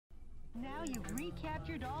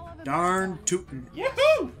Darn tootin'.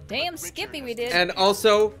 Yahoo! Damn Skippy we did. And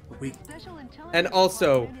also,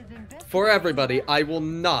 for everybody, I will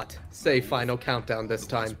not say final countdown this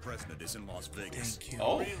time. Thank you.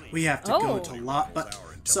 Oh. We have to go to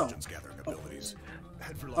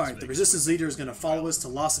Alright, the Resistance leader is going to follow us to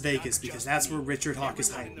Las Vegas because that's where Richard Hawk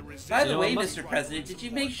is hiding. By the way, Mr. President, did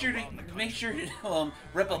you make sure to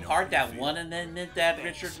rip apart that one amendment that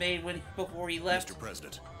Richard made before he left? Mr.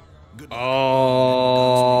 President.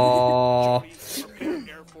 Oh.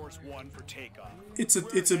 Air Force One for takeoff. It's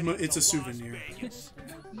a souvenir.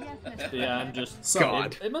 Yeah, I'm just.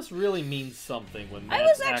 God. It must really mean something when. I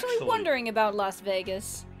was actually wondering about Las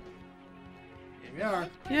Vegas. Here we are.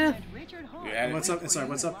 Yeah. What's up? Sorry,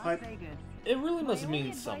 what's up, Pipe? It really must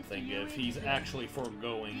mean something if he's actually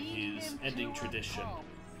foregoing his ending tradition.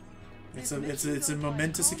 It's a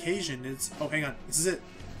momentous occasion. Oh, hang on. This is it.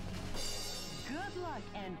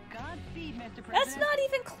 That's not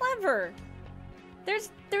even clever. There's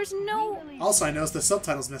no. Also, I noticed the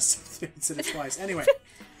subtitles messed up. They said it twice. Anyway,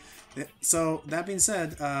 so that being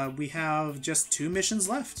said, we have just 2 missions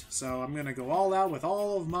left. So I'm gonna go all out with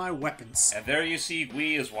all of my weapons. And there you see,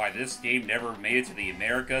 Wii is why this game never made it to the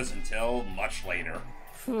Americas until much later.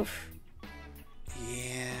 Oof.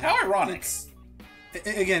 Yeah. How ironic.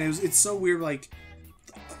 Again, it's so weird. Like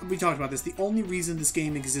we talked about this. The only reason this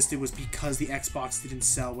game existed was because the Xbox didn't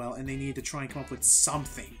sell well, and they needed to try and come up with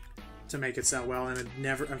something to make it sell well, and it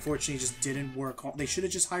never, unfortunately, just didn't work. They should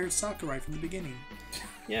have just hired Sakurai from the beginning.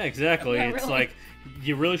 Yeah, exactly. Yeah, it's really. like,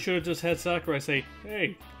 you really should have just had Sakurai say,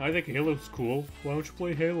 "Hey, I think Halo's cool. Why don't you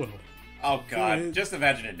play Halo?" Oh god, Good. just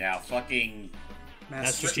imagine it now. Fucking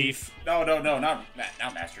Master Chief. No, not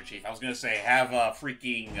Master Chief. I was gonna say have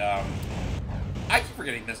freaking I keep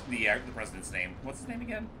forgetting the president's name. What's his name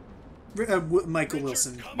again? Michael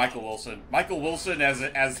Wilson. Michael Wilson. Michael Wilson as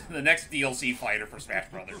the next DLC fighter for Smash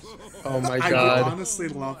Brothers. Oh my I god. would honestly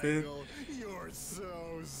love it. You're so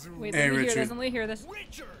sweet. Wait, Hey, let me hear Richard. this. Let me hear this.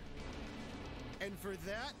 Richard! And for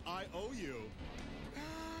that, I owe you.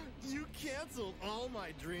 You canceled all my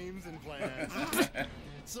dreams and plans.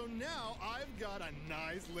 So now I've got a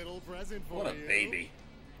nice little present for you. What a baby.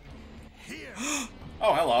 Here.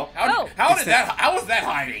 Oh, hello. Oh. How was that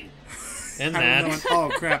hiding? And I don't know. that. Oh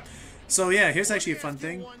crap. So yeah, here's actually a fun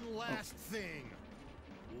thing. One last thing.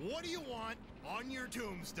 What do you want on your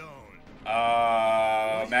tombstone?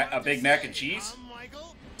 A Big Mac and cheese?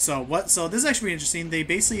 Michael? So this is actually interesting.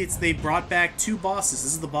 They brought back 2 bosses.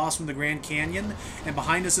 This is the boss from the Grand Canyon, and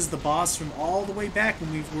behind us is the boss from all the way back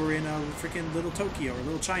when we were in freaking Little Tokyo or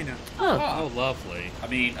Little China. Oh, lovely. I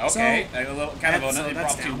mean, okay, So, a little, kind of an that's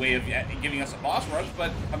impromptu down. way of giving us a boss rush,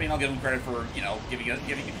 but I mean, I'll give them credit for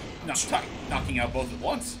knocking out both at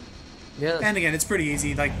once. Yeah. And again, it's pretty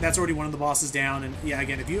easy. Like that's already one of the bosses down. And yeah,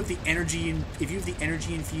 again, if you have the energy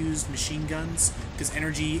infused machine guns, because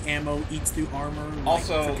energy ammo eats through armor like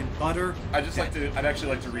Also, freaking butter. I'd actually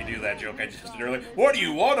like to redo that joke I just did earlier. What do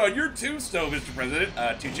you want on your tombstone, Mr. President?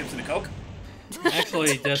 2 chips and a Coke?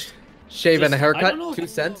 Actually, just Shave and a I don't haircut, know. 2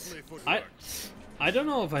 cents. I don't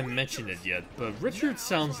know if I mentioned it yet, but Richard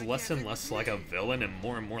sounds less and less like a villain and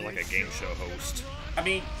more like a game show host. I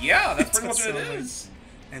mean, yeah, that's pretty much what it That's so is.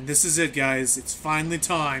 And this is it, guys. It's finally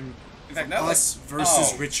time. In fact, for now us that-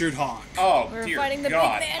 versus oh. Richard Hawk. Oh, We're dear fighting the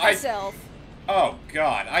God. big man himself. Oh,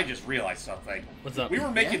 God, I just realized something. What's up? We were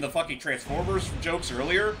making the fucking Transformers jokes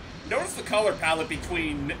earlier. Notice the color palette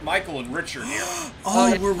between Michael and Richard here. Oh,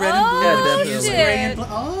 yeah. we're red Oh, and blue. definitely. He's gray and blue.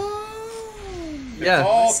 Oh. It Yeah.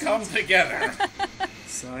 all comes together.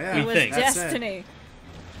 So yeah, It was think. that's destiny.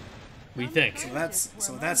 We think. So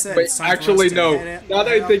that's it. Wait, It's time for actually, us to no. head Now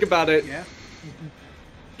that I out. think about it, Yeah.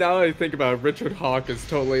 now that I think about it, Richard Hawk is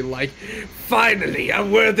totally like, finally, a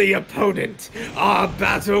worthy opponent. Our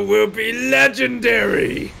battle will be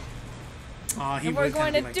legendary. He And we're would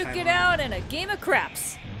going kinda to be like duke Tyler. it out in a game of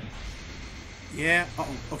craps. Yeah. Oh,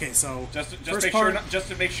 okay. So Just first make part.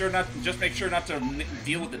 sure not to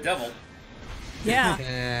deal with the devil.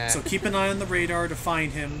 Yeah. So keep an eye on the radar to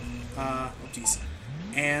find him. Oh, jeez.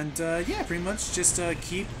 And yeah, pretty much just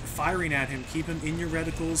keep firing at him. Keep him in your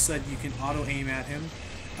reticles so that you can auto aim at him.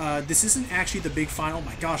 This isn't actually the big final. Oh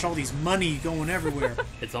my gosh, all these money going everywhere.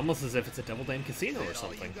 It's almost as if it's a Double Dame Casino or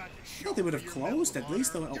something. I thought they would have closed at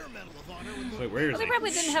least. Though. Oh, Wait, where is Well, they he?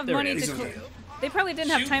 probably didn't have There money it to. is. Okay. They probably didn't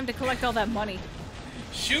have Shoot. time to collect all that money.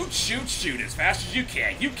 Shoot, shoot, shoot as fast as you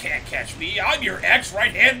can. You can't catch me. I'm your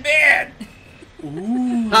ex-right-hand man.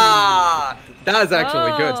 ooh. Ah, that is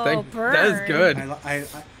actually good. Oh, That is burn. good.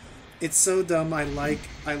 It's so dumb. I like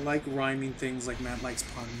rhyming things like Matt likes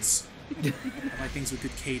puns. I like things with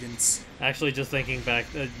good cadence. Actually, just thinking back,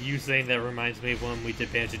 you saying that reminds me of when we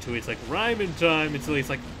did Banjo-Tooie. It's like rhyming time until he's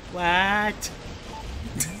like, what?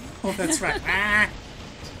 Oh, that's right. Ah!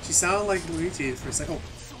 She sounded like Luigi for a second. Oh,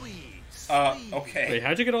 Sweet. Okay. Wait,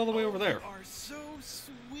 how'd you get all the way over there? You are so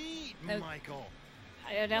sweet, Uh, Michael.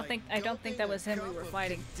 I don't think that was him we were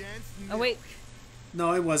fighting. Oh wait.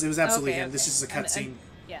 no, it was absolutely Okay, him. This okay. is a cutscene.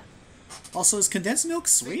 Yeah. Also, is condensed milk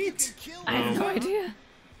sweet? I have no idea.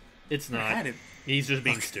 It's I not. had it. He's just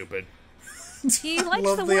being stupid. He likes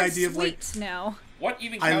love the the word idea of, like- sweet now. What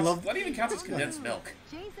even I counts? love- What even counts as condensed milk?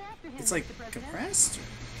 It's like compressed.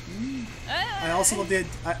 I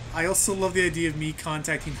I also love the idea of me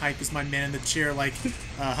contacting Hype as my man in the chair. Like,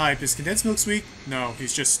 Hype, is condensed milk sweet? No,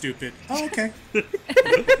 he's just stupid. Oh, okay.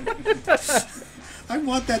 I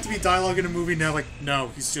want that to be dialogue in a movie now. Like, no,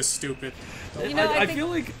 he's just stupid. You know, I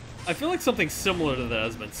think I feel like something similar to that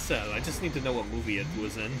has been said. I just need to know what movie it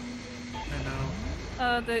was in. I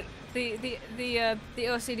know. the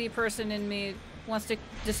OCD person in me wants to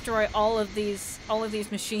destroy all of these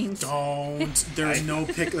machines. Don't. There's no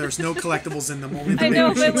collectibles in them. Only the I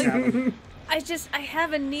know, big but machines have them. I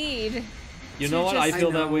have a need. You know what? I just-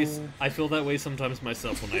 feel that way. know. I feel that way sometimes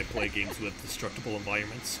myself when I play games with destructible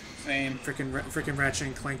environments. Same. Freaking Ratchet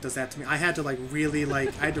and Clank does that to me. I had to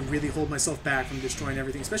really hold myself back from destroying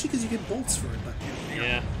everything, especially because you get bolts for it. But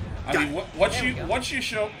Yeah. I mean, once you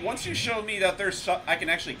show me that I can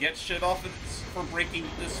actually get shit off of this for breaking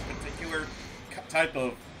this particular type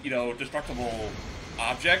of destructible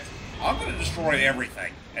object, I'm gonna destroy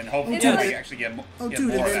everything and hopefully It's I like- actually get more. Oh, get dude,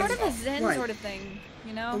 more and of Sort that of a stuff. Zen Right. sort of thing,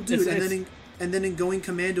 you know? oh, dude, It's- and then in Going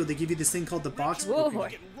Commando, they give you this thing called the box. Whoa,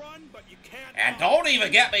 boy. Run, but you can't. And don't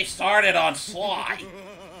even get me started on Sly.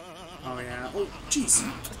 Oh yeah. Oh, jeez.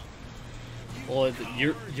 Well,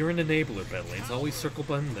 you're an enabler, Bentley. It's always circle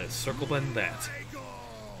button this, circle button that.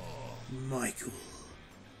 Michael.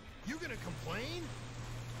 You gonna complain?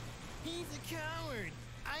 He's a coward.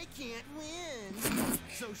 I can't win.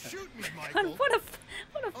 So shoot me, Michael. what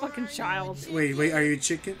a fucking child. Wait, are you a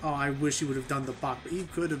chicken? Oh, I wish you would have done the bok. But you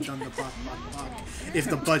could have done the bok if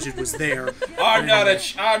the budget was there. I'm not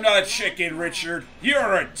a chicken, Richard.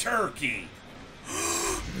 You're a turkey.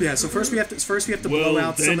 Yeah. So first we have to Well, blow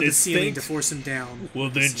out some then of the it's ceiling to thanks- force him down. Well,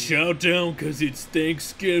 then chow down, cause it's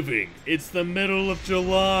Thanksgiving. It's the middle of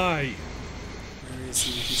July. Where is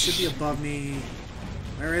he? He should be above me.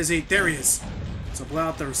 Where is he? There he is. So blow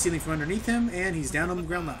out the ceiling from underneath him, and he's down on the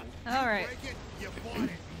ground level. All right. Break it, you bought it.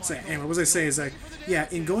 So anyway, what was I saying? Is like, yeah,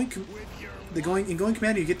 in going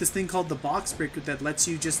Commander, you get this thing called the box breaker that lets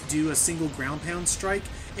you just do a single ground pound strike,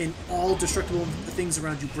 and all destructible things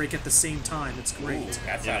around you break at the same time. It's great.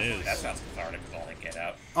 That Yeah, it sounds is. cathartic as all get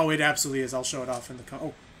out. Oh, it absolutely is. I'll show it off in the.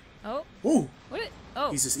 Oh, Oh, what?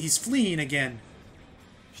 Oh, he's fleeing again.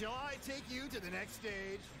 Shall I take you to the next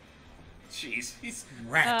stage? Jeez, he's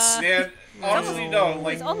Rats. man. Honestly, no.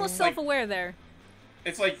 Like he's almost like, self-aware there.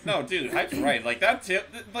 It's like no, dude. Hype's right. Like that tip.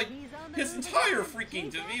 Like his entire freaking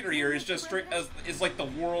demeanor here is just straight is like the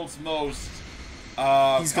world's most.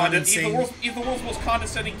 He's gone insane. He's the world's most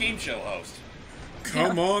condescending game show host.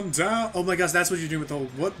 Come on down. Oh my gosh, that's what you're doing with the whole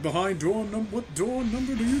what door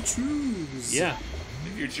number do you choose?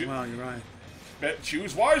 If you choose, Wow, you're right.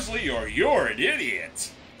 choose wisely, or you're an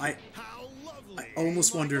idiot. I How lovely. I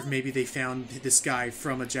almost wonder if maybe they found this guy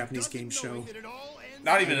from a Japanese game show.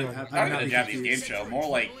 Not even I'm not not even a be Japanese game confused. show. More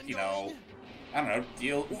like I don't know,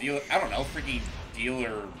 deal. I don't know, freaking deal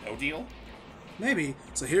or no deal. Maybe.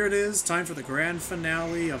 So here it is, time for the grand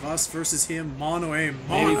finale of us versus him, mono a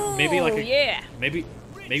mono. Maybe like Oh, a yeah. maybe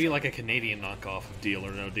like a Canadian knockoff of Deal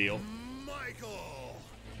or No Deal. Michael.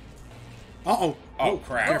 Uh-oh. Oh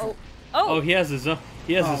crap! Oh, Oh, he has his own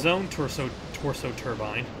his Oh. own torso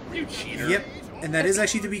turbine. You cheater! Yep. And that is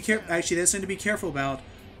actually that's something to be careful about.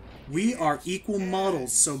 We are equal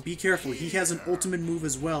models, so be careful. He has an ultimate move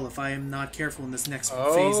as well if I am not careful in this next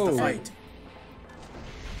phase of the fight.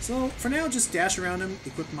 So, for now, just dash around him,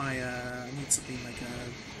 equip my, I need something like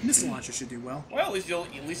a missile launcher should do well. Well, at least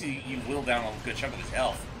you whittle down a good chunk of his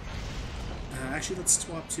health. Actually, let's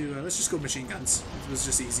swap to, let's just go machine guns. It was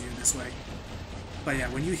just easier this way. But yeah,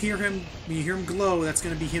 when you hear him glow, that's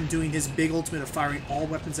going to be him doing his big ultimate of firing all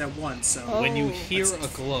weapons at once, so... When you Oh. hear a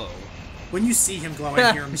glow, When you see him glow,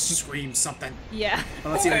 I hear him scream something. yeah.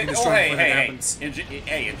 But let's see if I can destroy him before that hey! happens.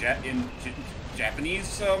 In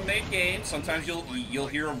Japanese made games, sometimes you'll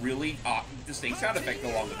hear a really distinct sound effect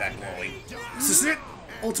along with that glowing. This is it!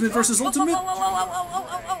 Ultimate versus ultimate! Come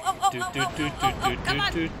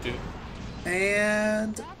on.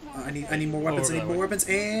 And I need more weapons. I need more weapons.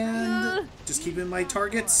 And just keeping my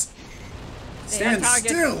targets. Stay on Stand target.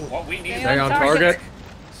 still. What we need Stay is on Stay on target. target.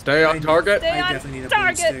 Stay on target. Stay I on definitely need a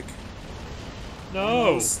target. boomstick. No.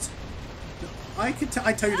 Almost. I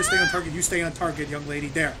tell you to stay on target. You stay on target, young lady.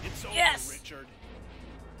 There. Yes. Richard.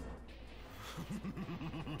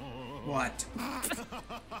 What?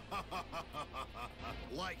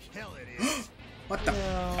 Like hell it is. What the?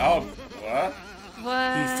 Oh, what?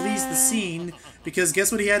 What? He flees the scene because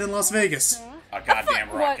guess what he had in Las Vegas? A goddamn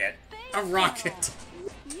What? rocket. A rocket.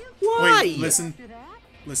 Why? Wait, listen.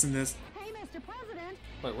 Listen to this. Hey, Mr. President.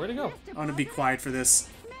 Wait, where'd it go? I'm gonna be quiet for this.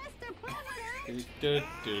 Mr. President. Do,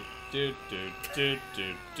 do, do, do, do,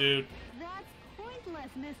 do, do, That's pointless,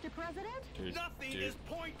 Mr. President. Nothing do. is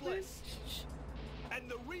pointless. And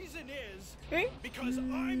the reason is Eh? because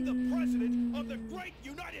I'm the president of the great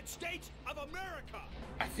United States of America.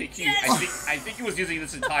 I think he was using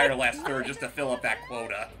this entire last third just to fill up that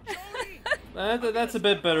quota. That's a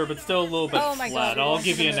bit better, but still a little bit Oh my flat. God, we're I'll going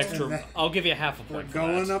give to you the an moon. extra. I'll give you half a We're point.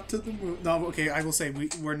 going for that. up to the moon. No, okay, I will say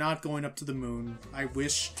we're not going up to the moon. I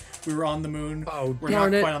wish we were on the moon. Oh, we're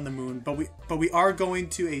darn not it. quite on the moon, but we are going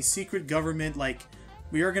to a secret government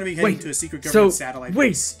we are going to be heading Wait, to a secret so- government satellite wait.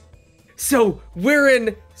 base. So we're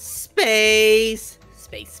in space.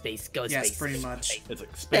 Space, go Yes, space. pretty much. It's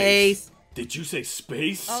like Space. Did you say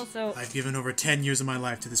space? Also, I've given over 10 years of my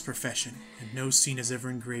life to this profession, and no scene has ever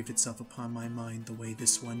engraved itself upon my mind the way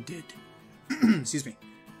this one did. Excuse me.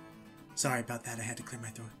 Sorry about that, I had to clear my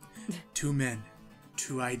throat. 2 men,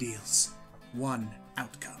 2 ideals, 1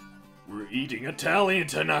 outcome. We're eating Italian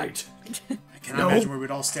tonight. I can imagine where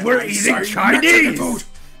we'd all stand. we're I'm eating sorry, Mexican Chinese! food!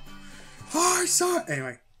 Oh, sorry.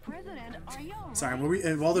 Anyway, President, are you all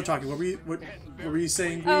sorry. While they're talking, what were you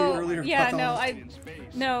saying earlier? yeah, Bartholomew?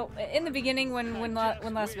 no. In the beginning, when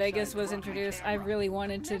Las Vegas was introduced, I really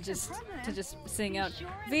wanted to just sing out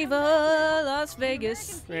 "Viva Las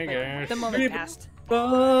Vegas." But the moment passed.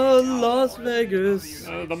 Las Vegas.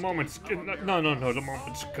 The moment's no, the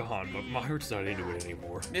moment's gone. But my heart's not into it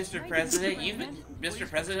anymore. Mr.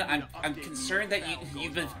 President, I'm concerned that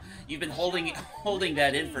you've been holding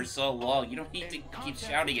that in for so long. You don't need to keep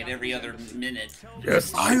shouting it every other minute.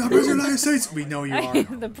 Yes. I'm the President of the United States. We know you I are.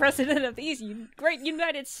 am the president of these great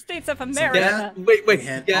United States of America. that- Wait. We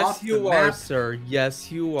head Yes, off you the are, map. sir.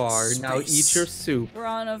 Yes, you are. Now Space. eat your soup. We're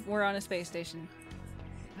on a space station.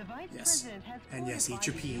 The Vice Yes. President has And yes, eat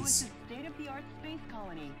your fortified the peas. U.S.'s state-of-the-art space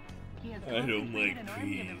colony. He has I don't concentrated like an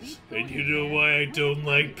army of elite peas. And you soldiers know why I don't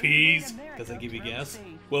like peas? America 'Cause I give you from gas? space.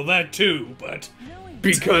 Well, that too, but Knowing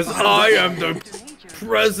Because I am the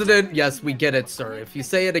president. Yes, we get it, sir. If you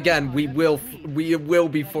say it again, we will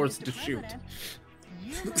be forced to shoot.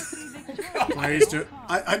 Ways to,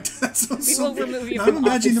 that sounds We so will remove you I'm from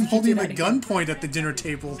imagining them office holding him at today. gunpoint at the dinner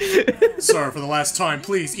table. Sir, for the last time,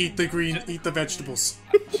 please eat the vegetables.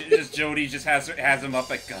 Jody just has him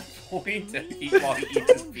up at gunpoint while he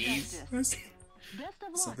eats his peas. Best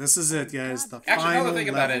of So luck. this is it, guys. The Actually, final another thing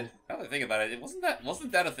level. about it,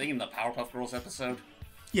 wasn't that a thing in the Powerpuff Girls episode?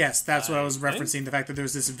 Yes, that's what I was referencing. The fact that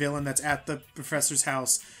there's this villain that's at the professor's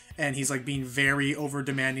house, and he's like being very over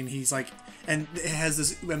demanding. He's like, and it has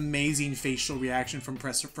this amazing facial reaction from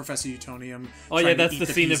Professor Utonium. oh yeah, trying to that's eat the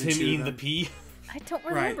scene of peas and him chew eating the them. pea. I don't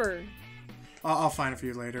Right. remember. I'll find it for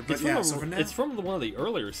you later. But It's yeah, from, so for now, it's from one of the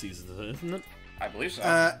earlier seasons, isn't it? I believe so.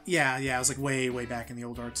 yeah, it was like way back in the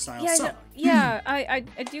old art style. Yeah, so, no, yeah. I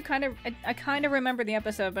do kind of I kind of remember the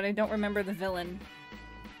episode, but I don't remember the villain.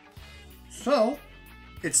 So,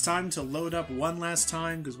 it's time to load up one last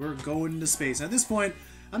time because we're going into space. At this point,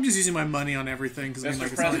 I'm just using my money on everything because Mr.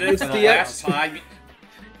 it's President, for not the the- last time.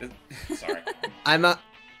 Sorry.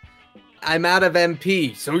 I'm out of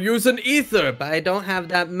MP, so use an ether, but I don't have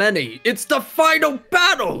that many. It's the final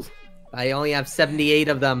battle! I only have 78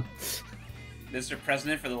 of them. Mr.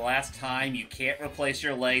 President, for the last time, you can't replace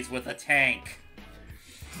your legs with a tank.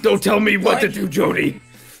 Don't tell me what to do, Jody!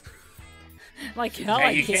 Like hell, And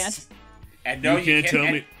I you can't. And no, You can't tell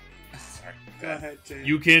me. Sorry. Go ahead, Jay.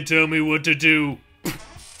 You can't tell me what to do.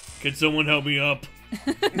 Can someone help me up?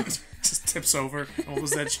 Just tips over. What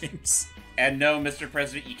was that, James? And no, Mr.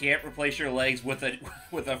 President, you can't replace your legs with a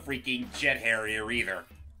freaking jet harrier either.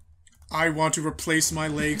 I want to replace my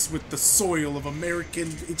legs with the soil of American.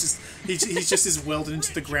 He's just as welded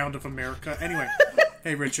into the ground of America. Anyway,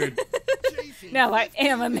 hey Richard. No, I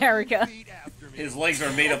am America. His legs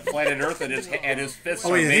are made of planet Earth, and his fists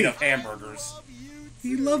Oh, are yeah, made he- of hamburgers.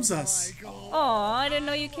 He loves us. Aw, I didn't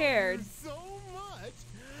know you cared. So much.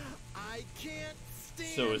 I can't stand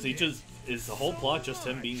So is the whole plot just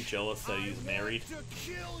him being jealous that he's married? to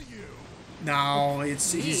kill you. No,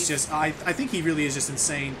 he's just. I think he really is just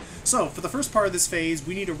insane. So for the first part of this phase,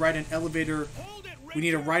 we need to ride an elevator We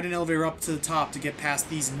need to ride an elevator up to the top to get past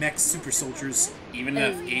these mech super soldiers. Even in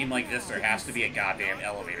a game like this, there has to be a goddamn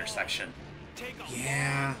elevator section.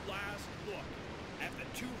 Yeah. At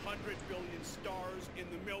the 200 billion stars in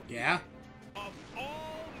the Milky Yeah. Way. Of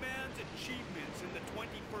all man's achievements in the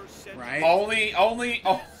 21st century.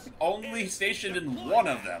 Right. Only stationed in one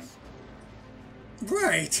of them.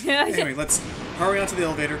 Right. Yeah. Anyway, let's hurry on to the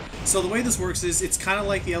elevator. So the way this works is it's kind of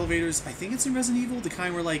like the elevators, I think it's in Resident Evil, the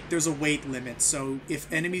kind where like there's a weight limit. So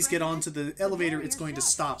if enemies get onto the elevator, it's going to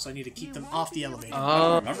stop. So I need to keep them off the elevator. I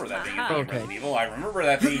don't remember that being a thing in Okay. Resident Evil. I remember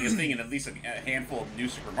that being a thing in at least a handful of new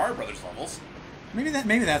Super Mario Brothers levels. Maybe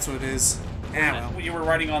that's what it is. Ah, well. You were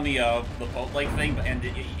riding on the boat like thing, and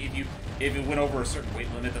if it went over a certain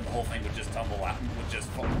weight limit, then the whole thing would just tumble out and would just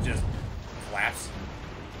collapse.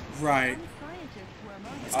 Right.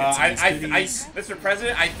 Mr.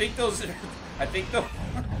 President, I think those,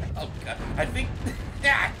 oh God,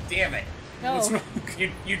 damn it. No.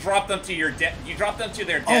 You dropped them to your death. You dropped them to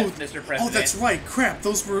their death, Mr. President. Oh, that's right. Crap.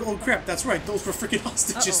 Those were. Oh, crap. That's right. Those were freaking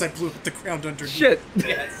hostages I blew up the ground underneath. Shit.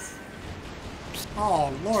 Yes.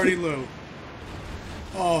 Oh, lordy Lou.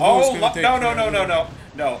 Oh, who's gonna take care of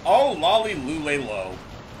Lou? No. Oh, lolly lule low.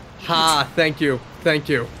 Ha, thank you. Thank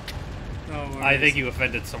you. No I worries. think you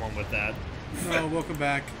offended someone with that. No, welcome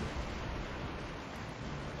back.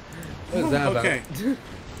 What is that Okay. about?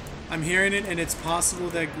 I'm hearing it, and it's possible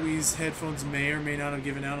that Gui's headphones may or may not have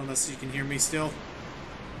given out unless she can hear me still.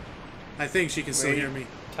 I think she can still hear me.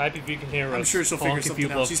 Type if you can hear us. I'm sure she'll figure Honky something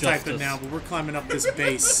people out. of She's justice. typing now, but we're climbing up this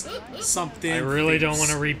base. Something. I really don't fierce.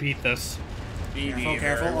 want to repeat this.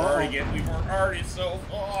 Careful. We've already so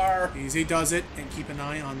far. Easy does it, and keep an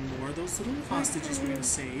eye on more of those little hostages we're gonna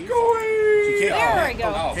save. She can't. There we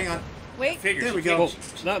go. Oh, hang on. Wait, There we go. Well,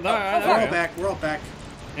 no, We're all back. We're all back.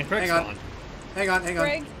 And Craig's Hang on. gone. Hang on.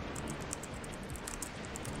 Greg.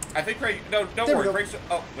 I think Craig. No, don't There we worry. go. Craig's.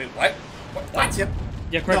 Oh, wait. What? What? Yep.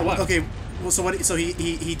 Yeah, Craig No, left. okay. Well, so what? So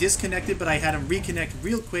he disconnected, but I had him reconnect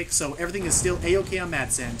real quick, so everything is still a-okay on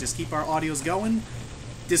Matt's end. Just keep our audios going.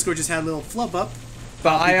 Discord just had a little flub up.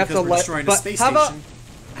 But I have because to we're let. destroying a But space how about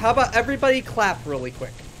station. everybody clap really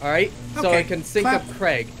quick? All right, so Okay, I can sync clap. up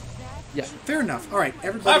Craig. Yeah. Fair enough. All right,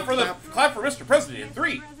 everybody Clap for Mr. President. In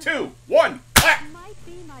 3, 2, 1. Clap.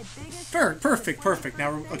 Perfect.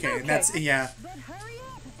 Now, okay, and that's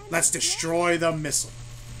Let's destroy the missile.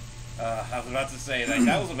 I was about to say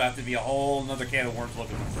that was about to be a whole another can of worms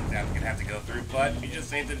Logan was gonna have to go through, but we just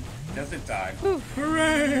saved it just in time.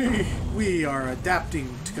 Hooray! We are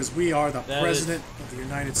adapting because we are the That president of the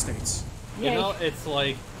United States. You know, it's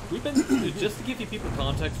like, we've been, just to give you people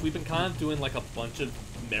context, we've been kind of doing like a bunch of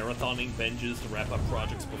marathoning binges to wrap up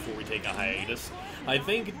projects before we take a hiatus. I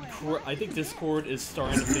think Discord is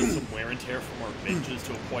starting to feel some wear and tear from our binges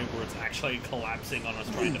to a point where it's actually collapsing on us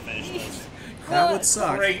trying to finish this. That would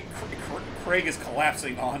suck. Craig is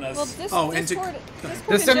collapsing on us. Well, and Discord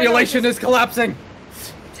The simulation is collapsing.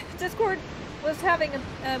 Discord was having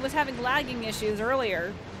lagging issues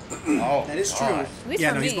earlier. Oh, That is true. God. At least Yeah,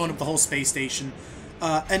 for no, he's me. blowing up the whole space station.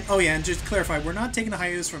 And just to clarify, we're not taking a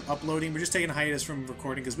hiatus from uploading. We're just taking a hiatus from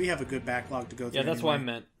recording because we have a good backlog to go through. Yeah, that's what I anyway.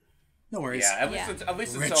 meant. No worries. Yeah, at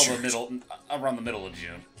least until Richard. around the middle of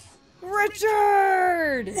June.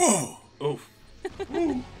 Richard! Whoa! Oof.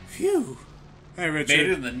 Phew. Hey, Made it Richard.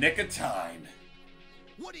 in the nick of time.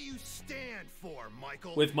 What do you stand for,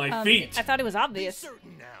 Michael? With my feet. I thought it was Be obvious.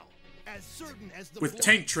 certain now. As certain as the With blood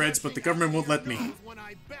tank treads, but the government won't let me. when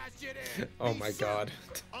I bash it in. Oh Be my certain God.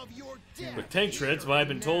 of your death. With tank treads, but I've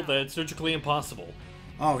been told that it's surgically impossible.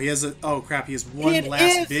 Oh, he has a. Oh crap! He has one It last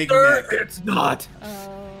is, big sir. mech. It's not.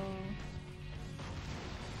 Oh.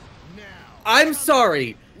 Now, I'm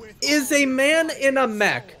sorry. Is a man in a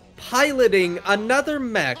mech piloting another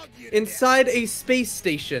mech inside a space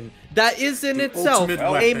station that is in The itself ultimate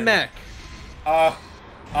a weapon. mech?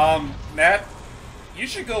 Matt, you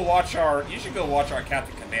should go watch our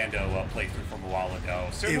Captain Commando playthrough from a while ago.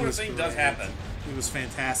 Similar was thing does great. happen. It was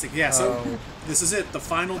fantastic. Yeah. So Oh. this is it. The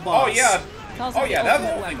final boss. Oh yeah, Tells oh us yeah, the that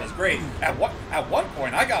ultimate whole thing weapon. was great. At one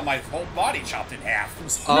point, I got my whole body chopped in half, It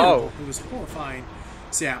was horrible. Oh. It was horrifying.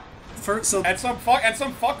 So yeah. So and some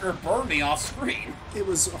fucker burned me off screen. it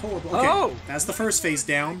was horrible. Okay. Oh. That's the first phase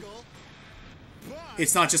down.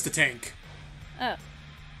 It's not just a tank. Oh.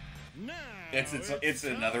 now It's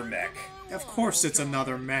another mech. Of course, it's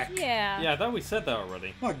another mech. Yeah. Yeah, I thought we said that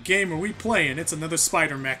already. What game are we playing? It's another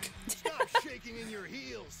spider mech. stop shaking in your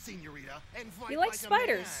heels, senorita, and fight You like a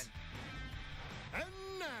spiders. man.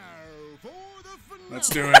 And now for the finale. Let's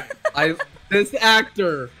do it. This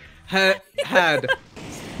actor had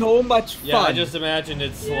so much fun. Yeah, I just imagine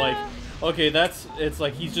it's Yeah. like, okay, it's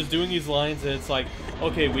like he's just doing these lines, and it's like,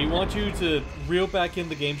 okay, we want you to reel back in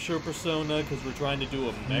the game show persona because we're trying to do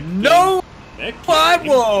a mech. No, mech I game.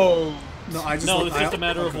 won't. No, I just. No, it's just a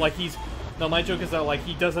matter of okay. like he's. No, my joke is that like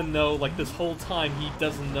he doesn't know, like this whole time he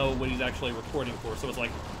doesn't know what he's actually recording for. So it's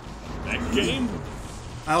like, mech game.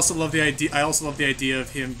 I also love the idea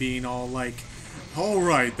of him being all like, "All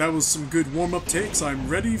right, that was some good warm-up takes. I'm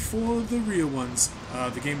ready for the real ones."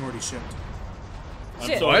 The game already shipped. I'm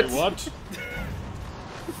Shit. sorry, What? what?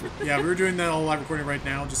 Yeah, we were doing that all live recording right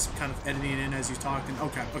now, just kind of editing it in as you talked. And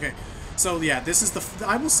okay. So yeah, this is the.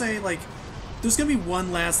 I will say like, there's gonna be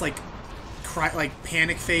one last like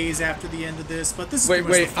panic phase after the end of this, but this is pretty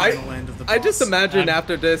much the final end of the boss. I just imagine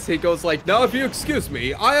after this he goes like, now if you excuse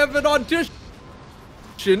me, I have an audition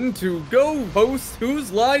to go host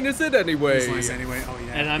Whose Line Is It Anyway? Whose Line Is It Anyway? Oh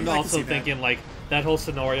yeah. And I'm I'd like to also see that. thinking like that whole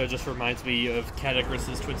scenario just reminds me of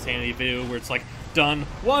Catacrys's Twinsanity video where it's like, done.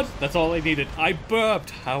 What? That's all I needed. I burped.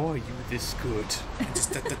 How are you this good?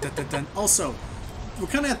 Just dun. Also, we're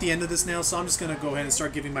kind of at the end of this now, so I'm just gonna go ahead and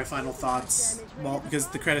start giving my final thoughts. Well, because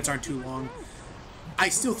the credits aren't too long. I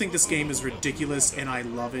still think this game is ridiculous, and I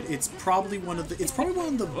love it. It's probably one of the.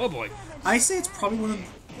 Oh boy. I say it's probably one of.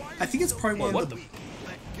 I think it's probably one What of the. the?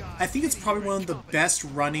 I think it's probably one of the best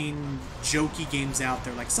running jokey games out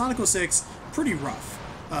there. Like Sonic 06, pretty rough.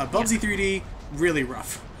 Bubsy 3D, really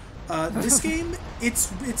rough. This game,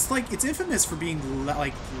 it's infamous for being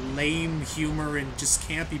like lame humor and just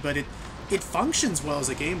campy, but it functions well as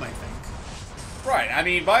a game, I think. Right. I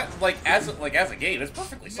mean, but as a game, it's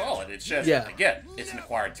perfectly solid. It's just again, it's an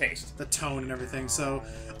acquired taste. The tone and everything. So,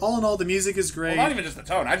 all in all, the music is great. Well, not even just the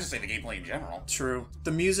tone. I just say the gameplay in general. True. The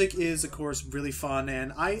music is, of course, really fun,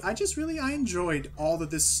 and I enjoyed all of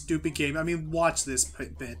this stupid game. I mean, watch this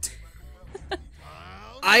bit.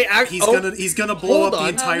 He's gonna blow up the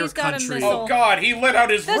entire he's got a country. missile. Oh God, he let out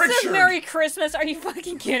his This Richard. is Merry Christmas. Are you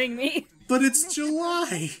fucking kidding me? But it's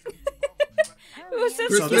July. Who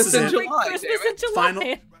says So this is Merry it. Christmas in July? Final-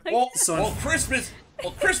 Like,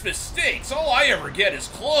 Well, Christmas stinks. All I ever get is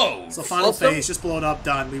clothes. So final Also- phase, just blow it up,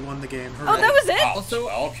 done. We won the game. Hooray. oh, that was it? Also,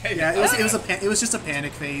 Okay. Yeah, it was just a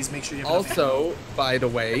panic phase. Make sure you have enough Also, by the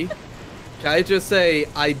way, can I just say,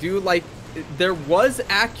 I do like, there was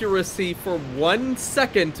accuracy for 1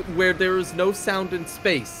 second where there was no sound in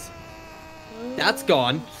space. That's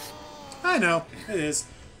gone. I know it is.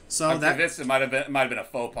 So I'm convinced it might have been a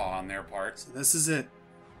faux pas on their part. this is it.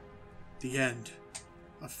 The end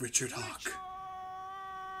of Richard Hawk.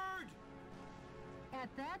 At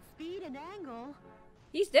that speed and angle,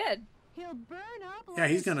 He's dead. he'll burn up. Yeah,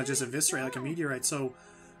 he's gonna just eviscerate like a meteorite. So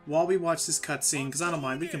while we watch this cutscene, because I don't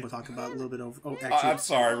mind, we can talk about it a little bit over. Oh, actually, I'm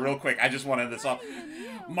sorry, real quick. I just wanted this up.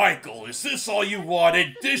 Michael, is this all you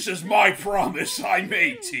wanted? This is my promise I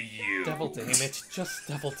made to you. Devil damn it. Just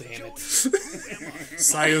devil damn it.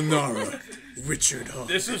 sayonara, Richard Hawk.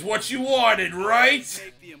 This is what you wanted,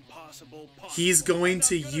 right? The impossible He's going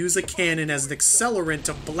to use a cannon as an accelerant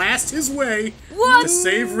to blast his way What? to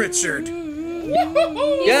save Richard.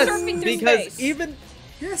 Yes, surfing through because space. even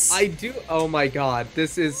Yes. I do. Oh my God,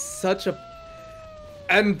 this is such a.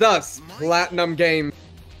 And thus, Platinum Games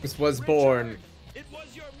was born. It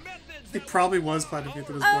was your methods It probably was Platinum Games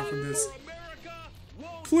that was born from this.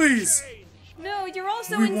 Please. No, you're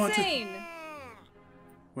also We want to- insane.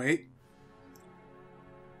 Wait.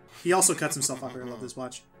 He also cuts himself off. I love this.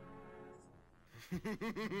 Watch.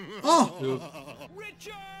 Oh!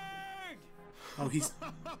 Richard! Oh, he's.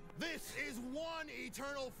 This is one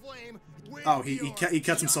eternal flame. With Oh, he pure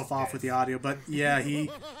cuts himself off with the audio, but yeah, he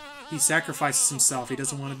sacrifices himself. He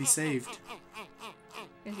doesn't want to be saved.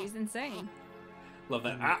 Because he's insane. Love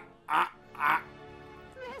that.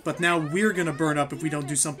 But now we're gonna burn up if we don't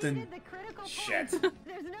do something. The critical Shit. point.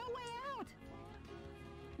 There's no way out.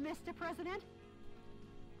 Mr. President?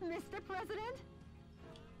 Mr. President?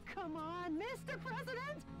 Come on, Mr.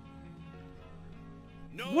 President?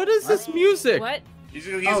 No. What is this music? What? He's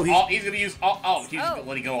gonna use Oh, he's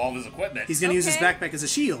letting go of all of his equipment. He's gonna use his Okay. backpack as a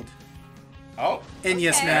shield. Oh. And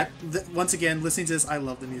yes, Okay. Matt. Once again, listening to this, I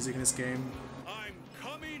love the music in this game. I'm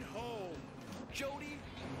coming home. Jody,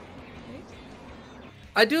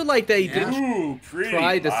 I do like they Yeah. did Ooh, pretty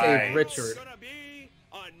try to save lights. Richard. gonna be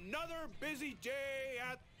another busy day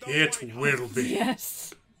at the It White will House. be.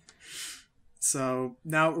 Yes. So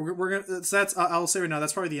now we're gonna. So that's. I'll say right now.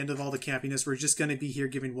 That's probably the end of all the campiness. We're just gonna be here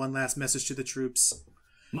giving one last message to the troops.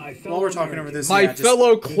 While we're talking over this, My yeah, just-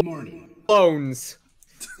 fellow clones.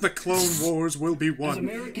 the Clone Wars will be won.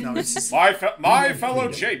 No, it's just, My fellow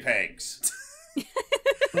JPEGs.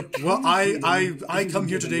 well, I come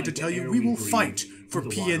here today to tell you we will fight for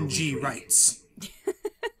PNG rights.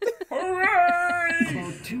 Hooray!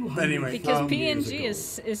 About 200 Anyway, Because years PNG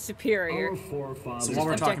ago, is superior. our forefathers So while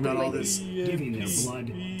we're talking about all this, giving their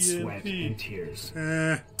blood, sweat, and tears.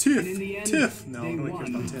 Tiff, And in the end, Tiff. No, they nobody cares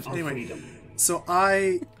about won Tiff. our Anyway, freedom. so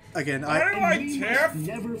I like We must Tiff.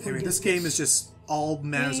 never anyway, forget this game is just all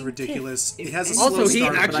manners of ridiculous. It has a slow Also, he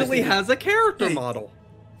start, but I actually think- has a character Hey. model.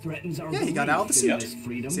 threatens our Yeah, he got out of the belief in suit. this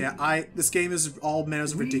freedom. So yeah, this game is all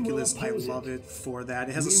manners of We will ridiculous. I oppose love it. it for that.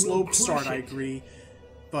 It has a We will slow crush start, I it. agree.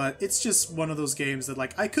 But it's just one of those games that,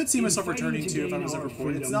 like, I could see In myself fighting returning to if I gain was our ever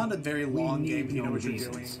bored. It's freedom, not a very we long need game if you know no what you're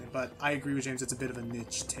reasons. doing. But I agree with James, it's a bit of a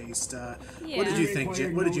niche taste. What Yeah. did you think,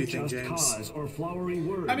 Required What did no you think, just James? cause or flowery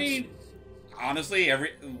words. I mean, honestly,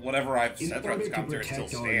 whatever I've In said throughout this order to commentary still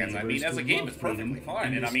protect our stands. I mean, neighbors as a who game, love it's perfectly freedom fine.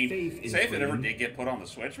 and And I this mean, faith in say if it ever freedom, did get put on the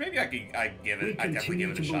Switch, maybe I'd definitely give it a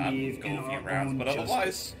continue shot, to and believe go in a few our rounds. own But otherwise,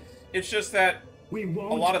 justice. it's just that we a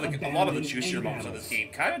won't lot of the abandon juicier any moments of this battles. game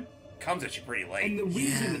kind of comes at you pretty And the late,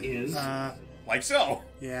 reason is like so.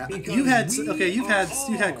 Yeah, because you had we okay. You've are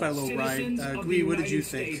had quite a all little ride. citizens of Agree. the What did you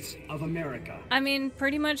United think? States of America. I mean,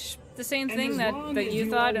 pretty much the same And thing as that, long that as you you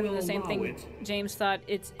thought all and the will same allow thing it, James thought.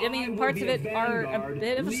 I I mean, will parts be of a it are a vanguard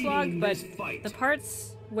bit of a slog, leading but this fight. the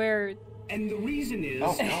parts where And the reason is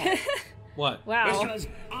Oh no. What? wow, because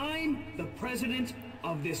I'm the president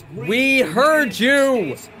of this great We heard United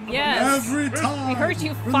you! States of yes, Every time we heard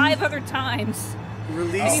you 5 other times.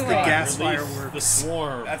 Release the Anyway. gas Release fireworks. the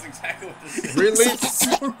swarm. That's exactly what this is. Release.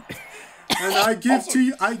 And I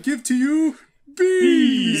give to you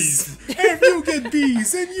bees. And you get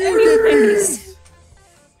bees, and you get bees.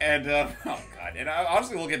 And oh god, and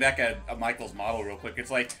honestly, we'll get back at Michael's model real quick. It's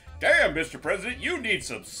like, damn, Mr. President, you need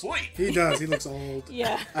some sleep. He does. He looks old.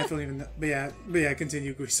 Yeah, I don't even know. But yeah.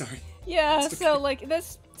 Continue. Sorry. yeah. So like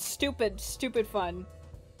that's stupid fun.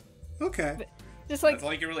 Okay. Just like That's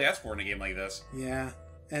all you can really ask for in a game like this. Yeah.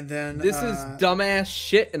 And then This is dumbass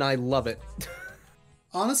shit, and I love it.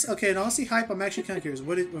 honestly, Hype, I'm actually kind of curious.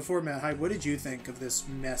 Before Matt, Hype, what did you think of this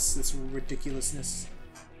mess, this ridiculousness?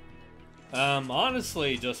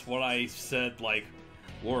 Honestly, just what I said, like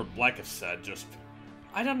Lord Black has said, just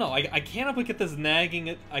I don't know. I can't help but get this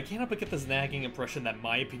nagging. Impression that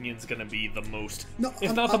my opinion's gonna be the most,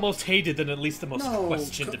 if not the most hated, then at least the most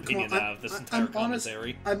questioned opinion out of this entire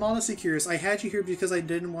commentary. I'm honestly curious. I had you here because I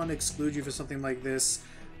didn't want to exclude you for something like this,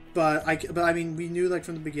 but I mean, we knew like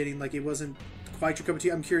from the beginning, like it wasn't quite your cup of tea.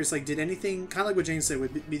 I'm curious, like, did anything kind of like what James said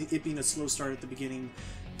with it being a slow start at the beginning?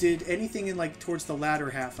 Did anything in like towards the latter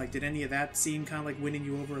half, like, did any of that seem kind of like winning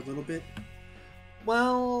you over a little bit?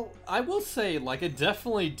 Well, I will say, like, it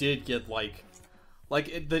definitely did get, what am I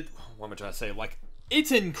trying to say? Like,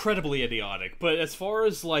 it's incredibly idiotic, but as far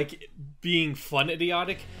as, like, being fun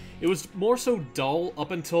idiotic, it was more so dull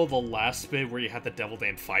up until the last bit where you had the Devil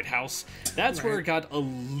Damned Fight House. That's where it got a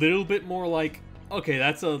little bit more like, okay,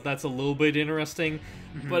 that's a little bit interesting,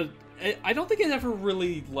 but I don't think it ever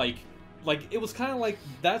really, like, it was kind of like,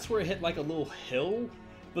 that's where it hit, like, a little hill,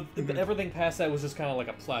 but everything past that was just kind of like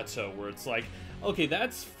a plateau, where it's like, okay,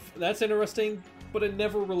 that's interesting, but it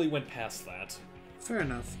never really went past that. Fair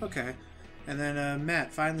enough. Okay. And then Matt,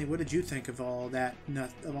 finally, what did you think of all that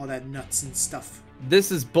nuts and stuff? This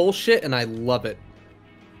is bullshit, and I love it.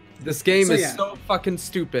 This game So, is yeah. so fucking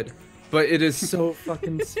stupid, but it is so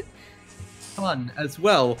fucking fun as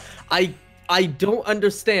well. I don't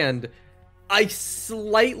understand. I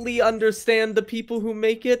slightly understand the people who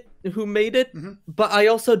made it, but I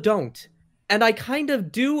also don't. And I kind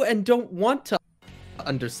of do and don't want to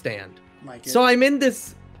understand. Like it. So I'm in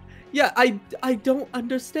this. Yeah, I don't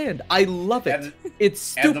understand. I love it.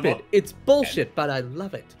 It's and stupid. It's bullshit, but I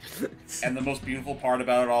love it. And the most beautiful part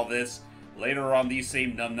about all this, later on, these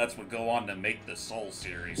same numbnuts would go on to make the Soul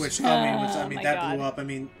series. Which Oh my that God. blew up. I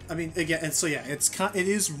mean again, and so yeah, it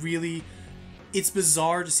is really, it's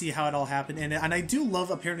bizarre to see how it all happened, and I do love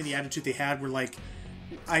apparently the attitude they had, where like,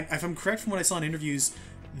 if I'm correct from what I saw in interviews,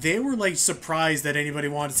 they were like surprised that anybody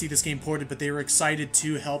wanted to see this game ported, but they were excited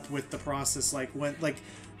to help with the process. Like when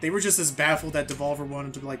they were just as baffled that Devolver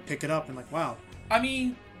wanted to like pick it up, and like, wow. I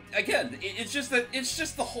mean, again, it's just the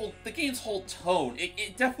game's whole tone.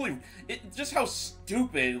 It definitely, just how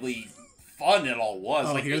stupidly fun it all was.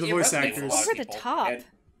 Oh, like, here are the it voice resonates with a actors. lot of Over the people. top.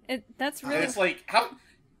 And That's really it's like,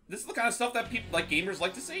 this is the kind of stuff that people, like gamers,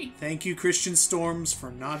 like to see. Thank you, Christian Storms, for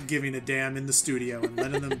not giving a damn in the studio and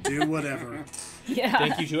letting them do whatever. yeah.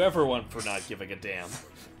 Thank you to everyone for not giving a damn.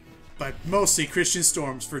 But mostly Christian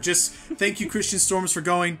Storms for just, thank you, Christian Storms, for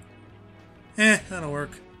going, that'll work.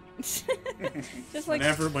 Just like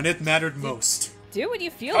When it mattered most. do what you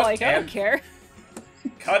feel like. I don't care.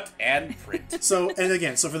 Cut and print. So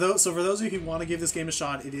for those of you who want to give this game a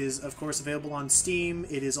shot, it is of course available on Steam.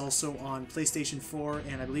 It is also on PlayStation 4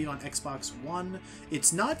 and I believe on Xbox One.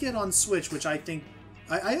 It's not yet on Switch, which I think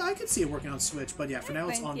I could see it working on Switch, but yeah, for now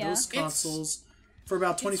it's on those consoles for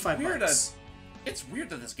about $25. It's weird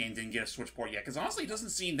that this game didn't get a Switch port yet, because honestly, it doesn't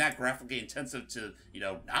seem that graphically intensive to,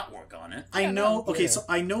 not work on it. I know. Okay, so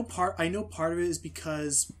I know part of it is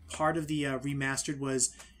because part of the remastered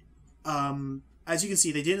was, as you can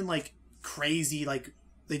see, they didn't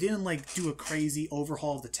do a crazy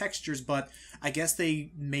overhaul of the textures, but I guess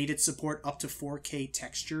they made it support up to 4K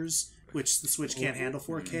textures, which the Switch can't handle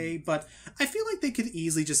 4K. But I feel like they could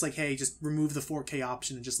easily just just remove the 4K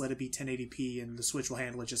option and just let it be 1080p, and the Switch will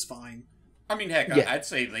handle it just fine. I mean, heck, yeah. I'd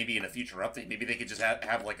say maybe in a future update, maybe they could just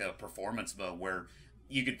have like a performance mode where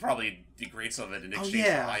you could probably degrade some of it in exchange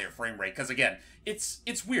for a higher frame rate. Because again, it's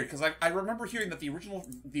weird, because I remember hearing that the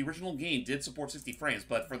original game did support 60 frames,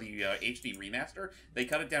 but for the HD remaster, they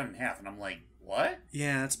cut it down in half, and I'm like, what?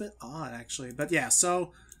 Yeah, it's a bit odd, actually. But yeah,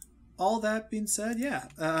 so all that being said, yeah,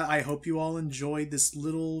 I hope you all enjoyed this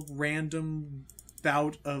little random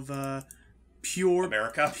bout of pure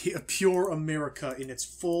America in its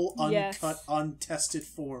full, uncut, untested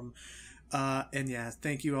form. And yeah,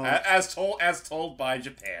 thank you all. As told by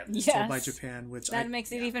Japan. Yes. Told by Japan, which that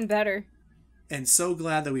makes it even better. And so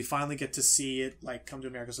glad that we finally get to see it come to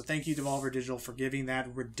America. So thank you, Devolver Digital, for giving that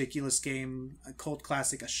ridiculous game, a cult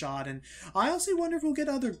classic, a shot. And I also wonder if we'll get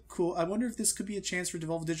other cool. I wonder if this could be a chance for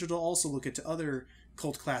Devolver Digital to also look into other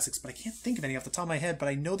cult classics. But I can't think of any off the top of my head. But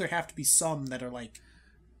I know there have to be some that are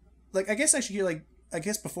I guess I should hear I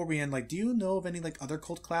guess before we end, do you know of any other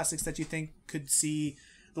cult classics that you think could see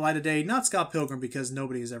the light of day? Not Scott Pilgrim, because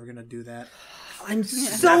nobody is ever going to do that.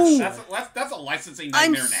 That's a licensing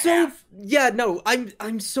nightmare and a half. Yeah, no,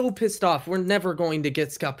 I'm so pissed off. We're never going to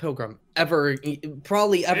get Scott Pilgrim ever,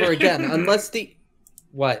 probably ever again, unless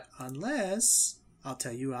what? Unless I'll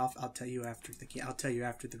tell you after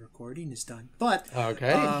the recording is done. But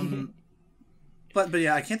okay. but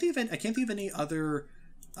yeah, I can't think of any other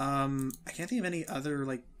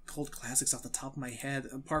cult classics off the top of my head,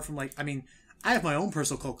 apart from I have my own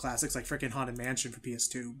personal cult classics like freaking Haunted Mansion for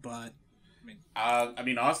PS2, but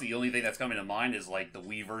honestly, the only thing that's coming to mind is the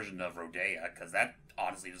Wii version of Rodea, because that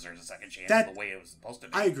honestly deserves a second chance the way it was supposed to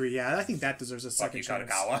be. I agree. Yeah, I think that deserves a second chance.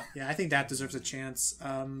 Yeah, I think that deserves a chance.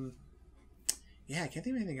 Yeah, I can't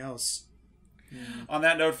think of anything else. Yeah. On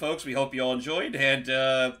that note, folks, we hope you all enjoyed, and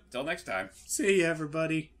till next time. See ya,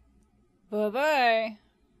 everybody. Bye-bye.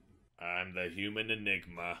 I'm the human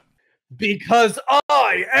enigma. Because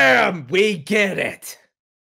I am, we get it.